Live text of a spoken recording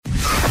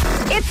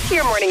It's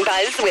your Morning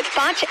Buzz with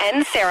Foch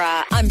and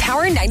Sarah on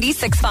Power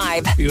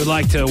 96.5. We would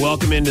like to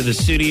welcome into the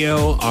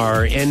studio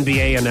our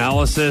NBA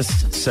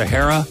analyst,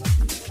 Sahara.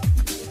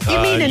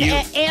 You mean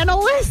an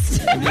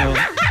analyst?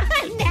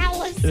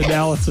 Analysis.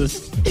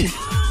 Analysis.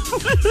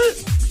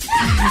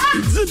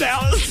 It's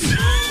analysis.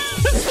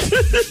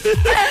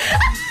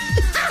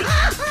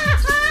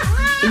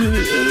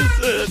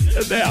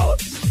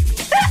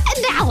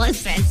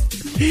 Analysis.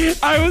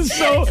 I was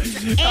so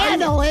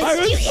Analyst.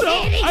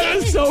 I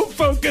was so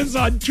focused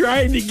on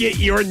trying to get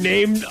your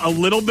name a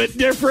little bit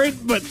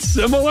different but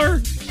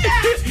similar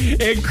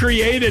and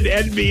create an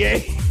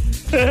NBA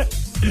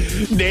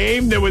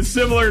name that was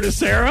similar to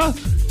Sarah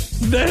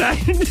that I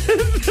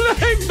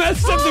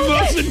messed up the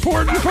most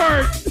important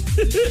part.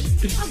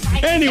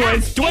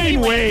 Anyways,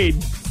 Dwayne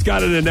Wade's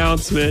got an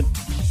announcement.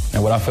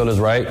 And what I feel is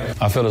right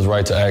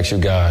to ask you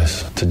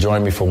guys to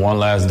join me for one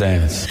last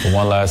dance, for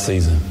one last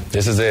season.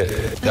 This is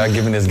it. God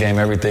giving this game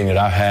everything that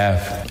I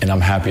have, and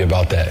I'm happy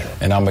about that.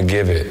 And I'm going to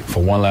give it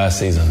for one last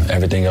season,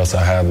 everything else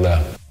I have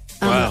left.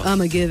 Wow. I'm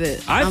going to give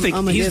it. I think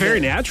he's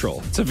very natural.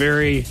 That's a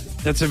very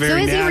So is he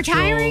natural.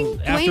 retiring,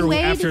 Dwayne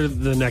Wade? After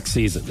the next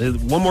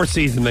season. One more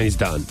season, then he's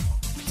done.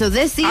 So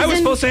this season... I was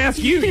supposed to ask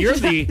you. You're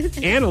the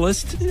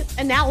analyst.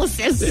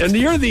 Analysis. And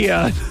you're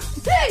the...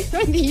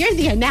 You're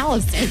the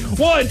analysis.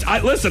 What?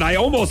 Listen, I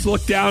almost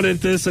looked down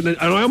at this and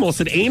I almost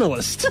said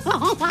analyst.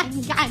 Oh, my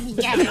God.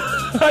 Yeah.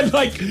 I'm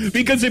like,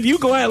 because if you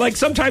glance,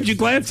 sometimes you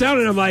glance down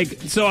and I'm like,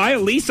 so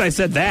at least I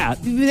said that.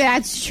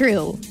 That's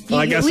true. Well,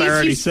 I guess I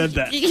already said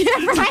that. Yeah,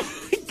 right.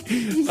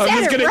 You said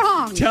I'm just it going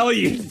wrong. to tell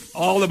you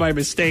all of my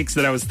mistakes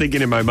that I was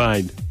thinking in my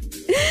mind.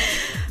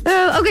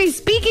 Okay,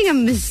 speaking of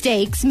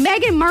mistakes,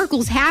 Meghan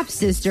Markle's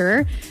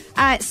half-sister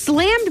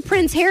slammed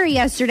Prince Harry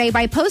yesterday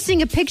by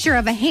posting a picture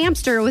of a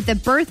hamster with a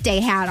birthday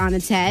hat on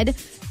its head.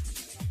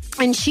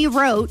 And she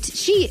wrote,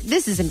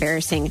 this is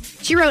embarrassing.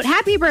 She wrote,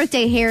 "Happy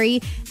birthday,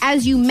 Harry.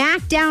 As you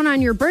mac down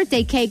on your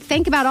birthday cake,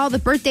 think about all the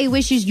birthday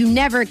wishes you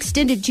never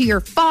extended to your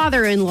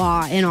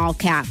father-in-law," in all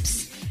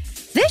caps.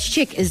 This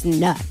chick is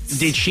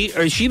nuts. Is she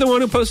the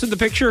one who posted the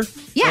picture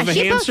Yeah, of a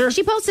hamster?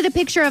 she posted a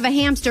picture of a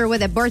hamster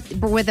with a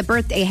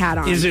birthday hat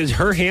on. Is it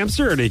her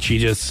hamster or did she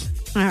just...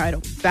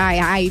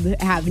 I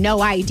have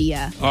no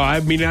idea. Oh, I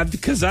mean,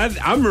 because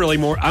I'm really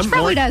more... She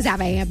probably does have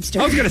a hamster.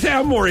 I was going to say,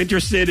 I'm more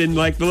interested in,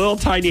 the little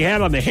tiny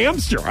hat on the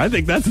hamster. I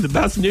think that's the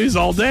best news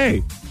all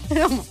day.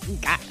 Oh, my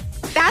God.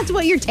 That's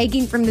what you're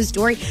taking from the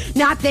story.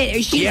 Not that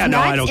she's Yeah, no,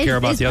 nuts. I don't care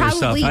about the other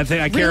stuff. I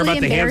think I care really about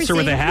the hamster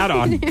with a hat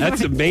on.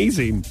 That's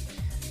amazing.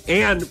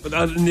 And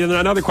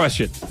another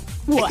question.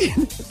 What?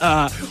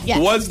 Yes.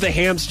 Was the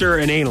hamster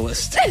an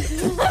analyst?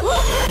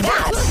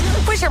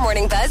 That was your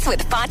Morning Buzz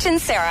with Foch and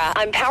Sarah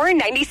on Power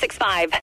 96.5.